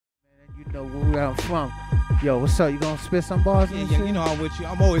know where I'm from. Yo, what's up? You gonna spit some bars? Yeah, you know I'm with you.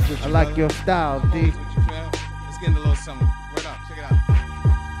 I'm always with you. I like brother. your style, I'm D. always with you, fam. Let's get into a little something. Word up, check it out.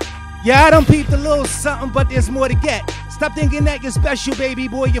 Yeah, I done peeped a little something, but there's more to get. Stop thinking that you're special, baby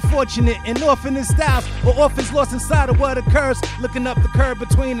boy, you're fortunate. And orphan styles, or orphans lost inside of what occurs. Looking up the curb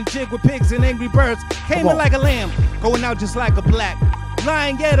between a jig with pigs and angry birds. Came in like a lamb, going out just like a black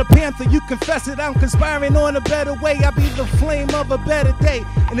lion, yet a panther, you confess it. I'm conspiring on a better way. I be the flame of a better day.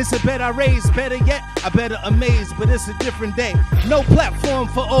 And it's a bet I raise, better yet, I better amaze. But it's a different day. No platform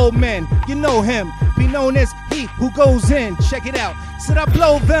for old men. You know him, be known as he who goes in. Check it out. Said I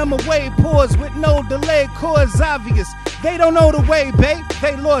blow them away, pause with no delay, cause obvious. They don't know the way, babe.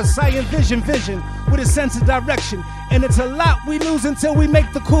 They lost. I envision vision with a sense of direction. And it's a lot we lose until we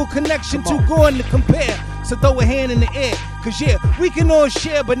make the cool connection. Too going to compare. So throw a hand in the air. Cause yeah, we can all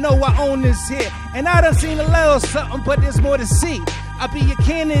share, but know I own this here. And I done seen a little something, but there's more to see. I'll be your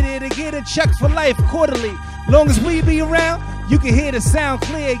candidate to get a check for life quarterly. Long as we be around, you can hear the sound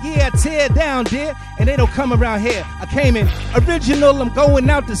clear. Yeah, I tear down, dear. And they don't come around here. I came in original, I'm going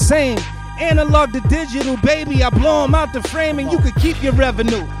out the same. Analog to digital, baby, I blow them out the frame and you can keep your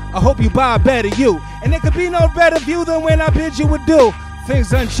revenue. I hope you buy a better you. And there could be no better view than when I bid you adieu.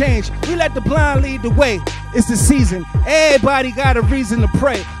 Things unchanged, we let the blind lead the way. It's the season, everybody got a reason to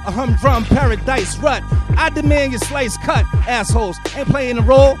pray. A humdrum paradise rut. I demand your slice cut, assholes. Ain't playing the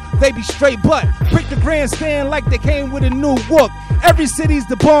role, they be straight butt. Break the grandstand like they came with a new walk. Every city's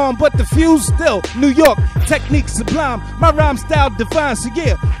the bomb, but the fuse still New York. Technique sublime, my rhyme style divine. So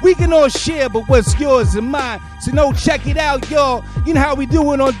yeah, we can all share, but what's yours and mine? So no, check it out, y'all. You know how we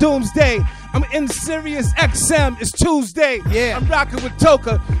do it on Doomsday. I'm in Sirius XM, it's Tuesday. Yeah, I'm rocking with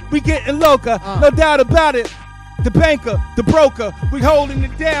Toca, we getting loca, no doubt about it. The banker, the broker, we holding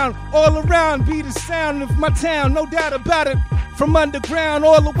it down. All around be the sound of my town, no doubt about it. From underground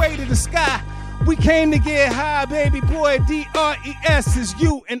all the way to the sky. We came to get high, baby boy, D-R-E-S is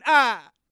you and I.